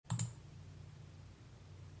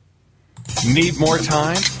Need more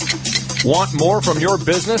time? Want more from your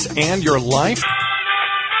business and your life?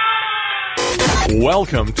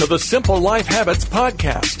 Welcome to the Simple Life Habits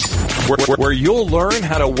Podcast, where you'll learn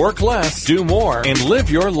how to work less, do more, and live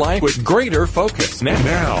your life with greater focus.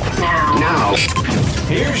 Now,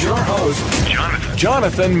 here's your host,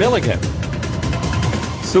 Jonathan Milligan.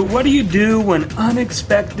 So what do you do when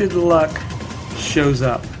unexpected luck shows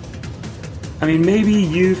up? I mean, maybe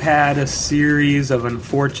you've had a series of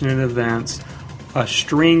unfortunate events, a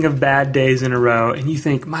string of bad days in a row, and you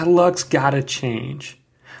think, my luck's gotta change.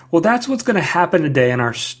 Well, that's what's going to happen today in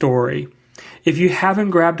our story. If you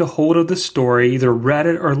haven't grabbed a hold of the story, either read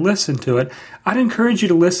it or listened to it, I'd encourage you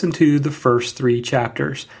to listen to the first 3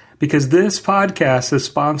 chapters, because this podcast is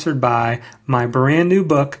sponsored by my brand new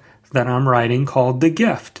book that I'm writing called The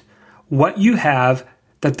Gift: What You Have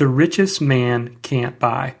That the Richest Man Can't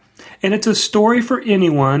Buy. And it's a story for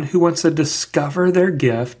anyone who wants to discover their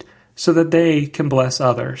gift so that they can bless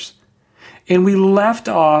others. And we left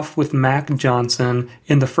off with Mac Johnson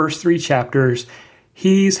in the first 3 chapters.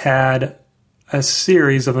 He's had a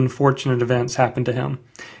series of unfortunate events happen to him.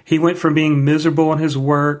 He went from being miserable in his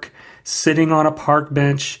work, sitting on a park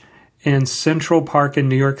bench in Central Park in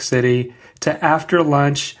New York City, to after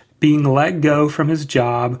lunch being let go from his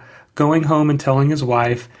job, going home and telling his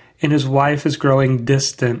wife, and his wife is growing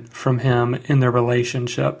distant from him in their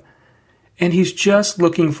relationship. And he's just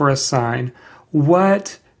looking for a sign.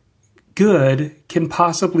 What good can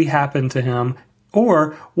possibly happen to him,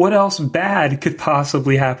 or what else bad could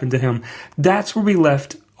possibly happen to him? That's where we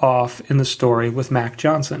left off in the story with Mac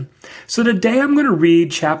Johnson. So today I'm going to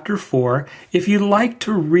read chapter 4. If you'd like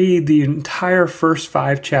to read the entire first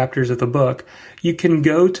 5 chapters of the book, you can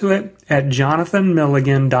go to it at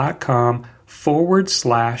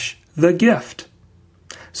jonathanmilligan.com/The Gift.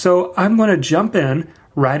 So I'm going to jump in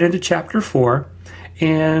right into chapter 4,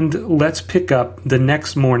 and let's pick up the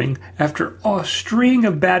next morning after a string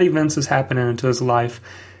of bad events has happened into his life.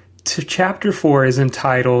 Chapter 4 is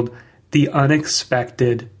entitled The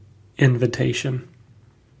Unexpected Invitation.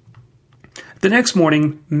 The next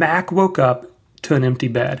morning, Mac woke up to an empty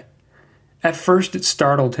bed. At first, it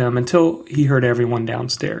startled him until he heard everyone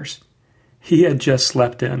downstairs. He had just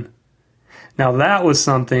slept in. Now, that was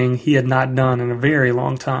something he had not done in a very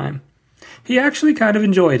long time. He actually kind of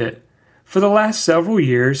enjoyed it. For the last several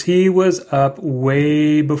years, he was up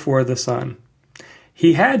way before the sun.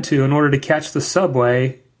 He had to in order to catch the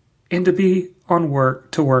subway and to be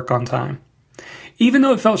to work on time. Even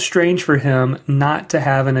though it felt strange for him not to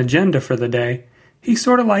have an agenda for the day, he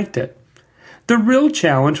sort of liked it. The real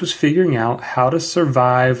challenge was figuring out how to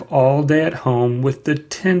survive all day at home with the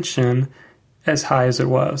tension as high as it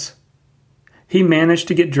was. He managed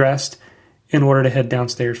to get dressed in order to head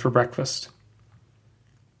downstairs for breakfast.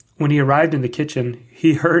 When he arrived in the kitchen,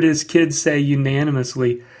 he heard his kids say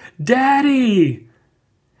unanimously, "Daddy!"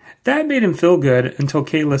 That made him feel good until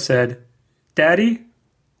Kayla said, "Daddy,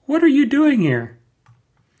 what are you doing here?"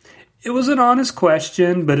 It was an honest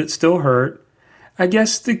question, but it still hurt. I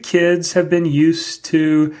guess the kids have been used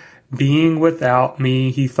to being without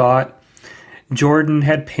me, he thought. Jordan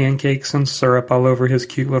had pancakes and syrup all over his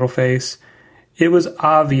cute little face. It was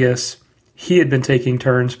obvious he had been taking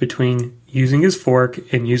turns between using his fork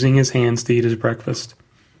and using his hands to eat his breakfast.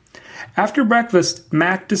 After breakfast,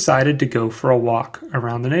 Mac decided to go for a walk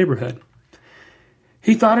around the neighborhood.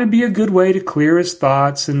 He thought it'd be a good way to clear his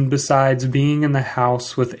thoughts, and besides, being in the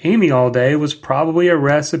house with Amy all day was probably a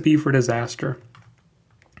recipe for disaster.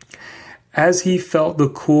 As he felt the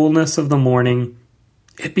coolness of the morning,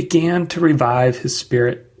 it began to revive his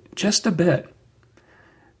spirit just a bit.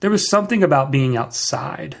 There was something about being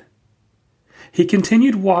outside. He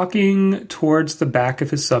continued walking towards the back of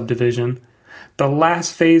his subdivision. The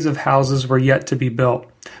last phase of houses were yet to be built.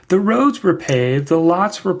 The roads were paved, the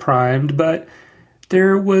lots were primed, but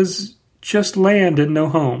there was just land and no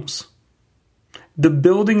homes. The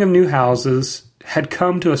building of new houses had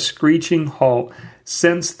come to a screeching halt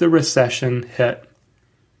since the recession hit.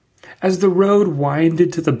 As the road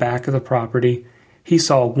winded to the back of the property, he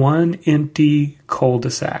saw one empty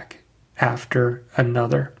cul-de-sac after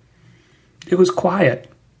another. It was quiet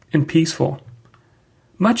and peaceful,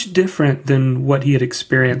 much different than what he had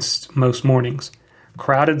experienced most mornings.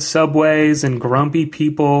 Crowded subways and grumpy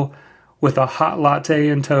people with a hot latte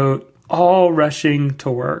in tote, all rushing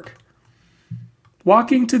to work.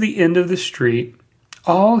 Walking to the end of the street,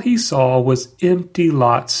 all he saw was empty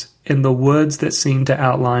lots in the woods that seemed to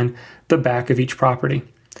outline the back of each property.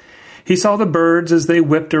 He saw the birds as they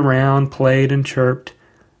whipped around, played, and chirped.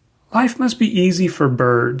 Life must be easy for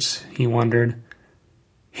birds, he wondered.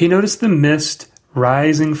 He noticed the mist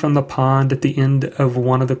rising from the pond at the end of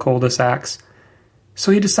one of the cul-de-sacs.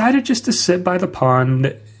 So he decided just to sit by the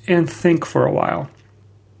pond and think for a while.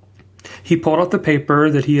 He pulled out the paper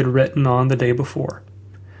that he had written on the day before.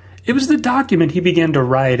 It was the document he began to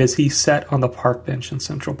write as he sat on the park bench in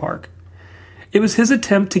Central Park. It was his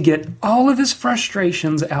attempt to get all of his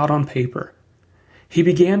frustrations out on paper. He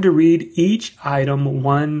began to read each item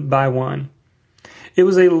one by one. It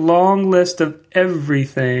was a long list of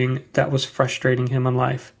everything that was frustrating him in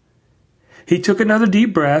life. He took another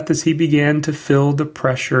deep breath as he began to feel the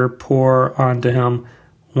pressure pour onto him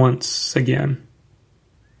once again.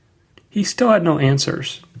 He still had no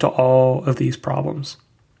answers to all of these problems.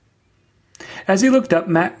 As he looked up,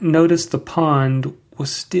 Mac noticed the pond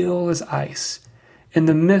was still as ice, and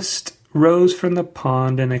the mist rose from the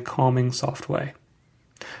pond in a calming, soft way.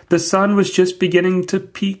 The sun was just beginning to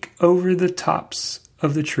peek over the tops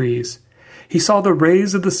of the trees. He saw the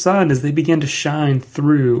rays of the sun as they began to shine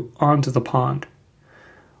through onto the pond.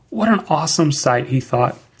 What an awesome sight, he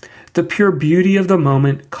thought. The pure beauty of the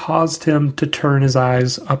moment caused him to turn his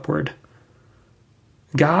eyes upward.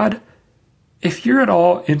 God, if you're at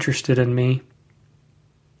all interested in me,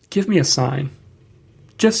 give me a sign.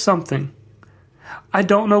 Just something. I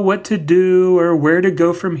don't know what to do or where to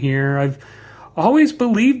go from here. I've always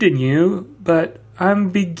believed in you, but I'm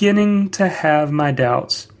beginning to have my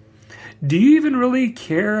doubts. Do you even really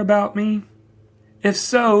care about me? If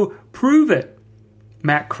so, prove it.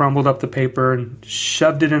 Mac crumbled up the paper and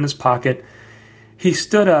shoved it in his pocket. He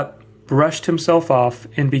stood up, brushed himself off,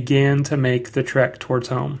 and began to make the trek towards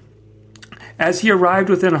home. As he arrived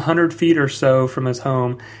within 100 feet or so from his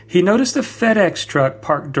home, he noticed a FedEx truck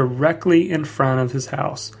parked directly in front of his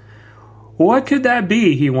house. What could that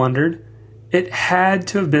be, he wondered. It had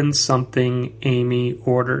to have been something Amy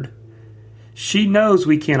ordered. She knows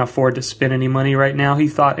we can't afford to spend any money right now, he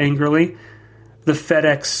thought angrily. The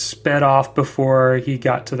FedEx sped off before he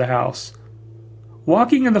got to the house.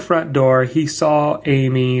 Walking in the front door, he saw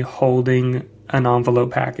Amy holding an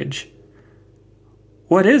envelope package.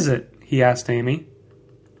 What is it? He asked Amy.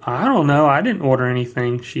 I don't know. I didn't order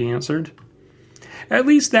anything, she answered. At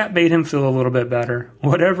least that made him feel a little bit better.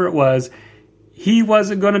 Whatever it was, he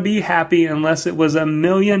wasn't going to be happy unless it was $1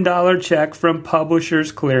 million check from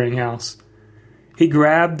Publishers Clearinghouse. He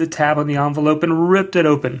grabbed the tab on the envelope and ripped it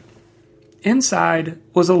open. Inside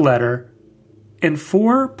was a letter and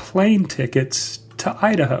 4 plane tickets to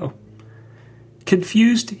Idaho.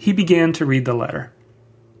 Confused, he began to read the letter.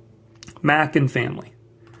 Mac and family.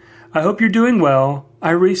 I hope you're doing well.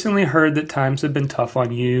 I recently heard that times have been tough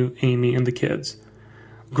on you, Amy, and the kids.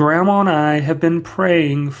 Grandma and I have been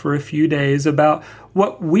praying for a few days about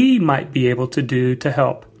what we might be able to do to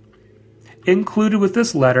help. Included with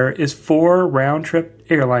this letter is 4 round-trip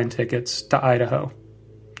airline tickets to Idaho.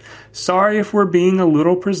 Sorry if we're being a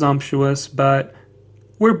little presumptuous, but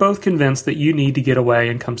we're both convinced that you need to get away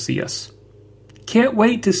and come see us. Can't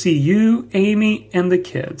wait to see you, Amy, and the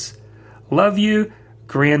kids. Love you,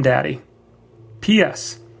 Granddaddy.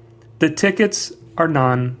 P.S. The tickets are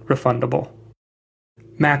non-refundable.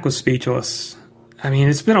 Mac was speechless.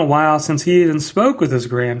 It's been a while since he even spoke with his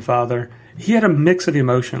grandfather. He had a mix of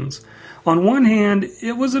emotions. On one hand,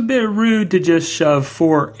 it was a bit rude to just shove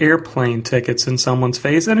 4 airplane tickets in someone's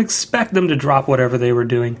face and expect them to drop whatever they were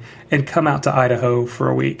doing and come out to Idaho for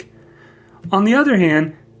a week. On the other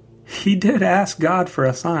hand, he did ask God for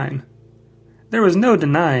a sign. There was no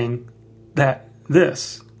denying that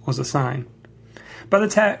this was a sign. By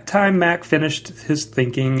the time Mac finished his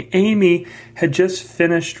thinking, Amy had just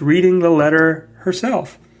finished reading the letter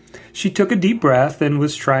herself. She took a deep breath and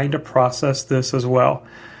was trying to process this as well.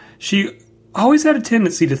 She always had a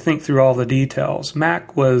tendency to think through all the details.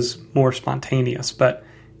 Mac was more spontaneous, but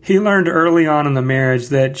he learned early on in the marriage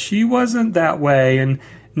that she wasn't that way and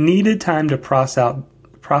needed time to process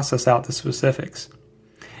out the specifics.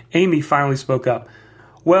 Amy finally spoke up.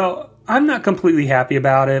 Well, I'm not completely happy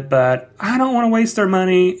about it, but I don't want to waste their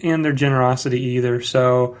money and their generosity either,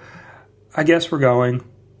 so I guess we're going.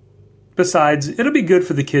 Besides, it'll be good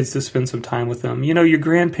for the kids to spend some time with them. Your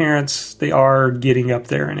grandparents, they are getting up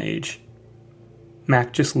there in age.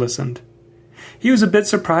 Mac just listened. He was a bit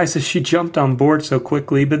surprised as she jumped on board so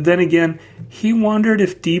quickly, but then again, he wondered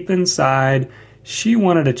if deep inside she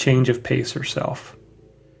wanted a change of pace herself.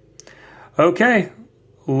 Okay,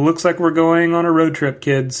 looks like we're going on a road trip,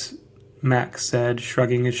 kids, Mac said,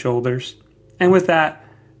 shrugging his shoulders. And with that,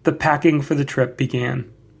 the packing for the trip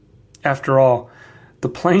began. After all, the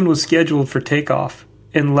plane was scheduled for takeoff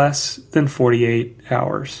in less than 48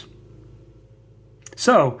 hours.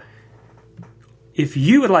 So, if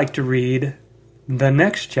you would like to read the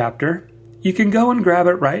next chapter, you can go and grab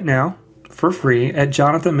it right now for free at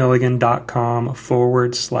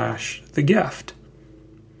jonathanmilligan.com/thegift.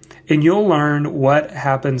 And you'll learn what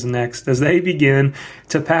happens next as they begin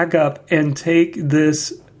to pack up and take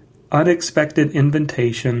this unexpected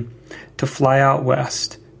invitation to fly out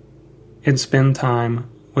west and spend time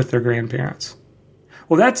with their grandparents.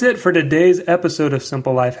 Well, that's it for today's episode of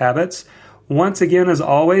Simple Life Habits. Once again, as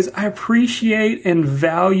always, I appreciate and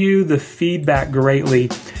value the feedback greatly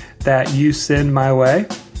that you send my way.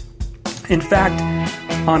 In fact,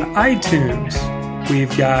 on iTunes,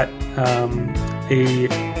 we've got a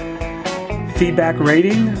feedback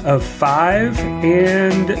rating of 5,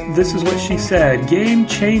 and this is what she said. Game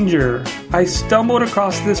changer. I stumbled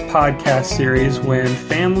across this podcast series when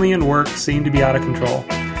family and work seemed to be out of control.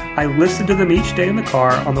 I listened to them each day in the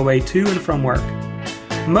car on the way to and from work.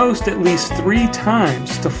 Most at least 3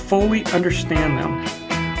 times to fully understand them.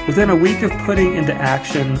 Within a week of putting into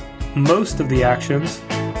action most of the actions,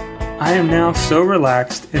 I am now so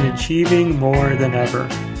relaxed and achieving more than ever.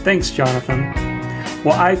 Thanks, Jonathan.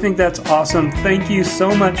 Well, I think that's awesome. Thank you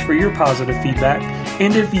so much for your positive feedback.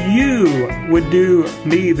 And if you would do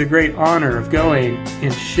me the great honor of going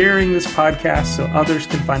and sharing this podcast so others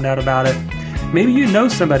can find out about it, maybe you know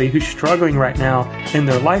somebody who's struggling right now in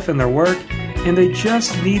their life and their work, and they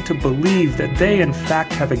just need to believe that they in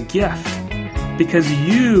fact have a gift, because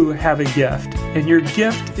you have a gift, and your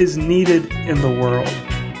gift is needed in the world.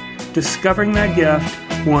 Discovering that gift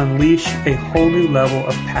will unleash a whole new level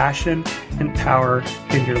of passion and power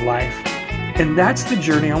in your life. And that's the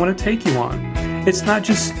journey I want to take you on. It's not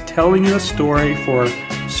just telling you a story for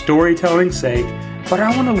storytelling's sake, but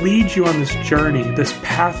I want to lead you on this journey, this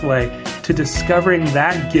pathway to discovering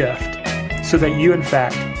that gift so that you, in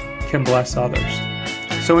fact, can bless others.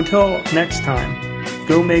 So until next time,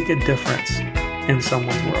 go make a difference in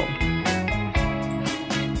someone's world.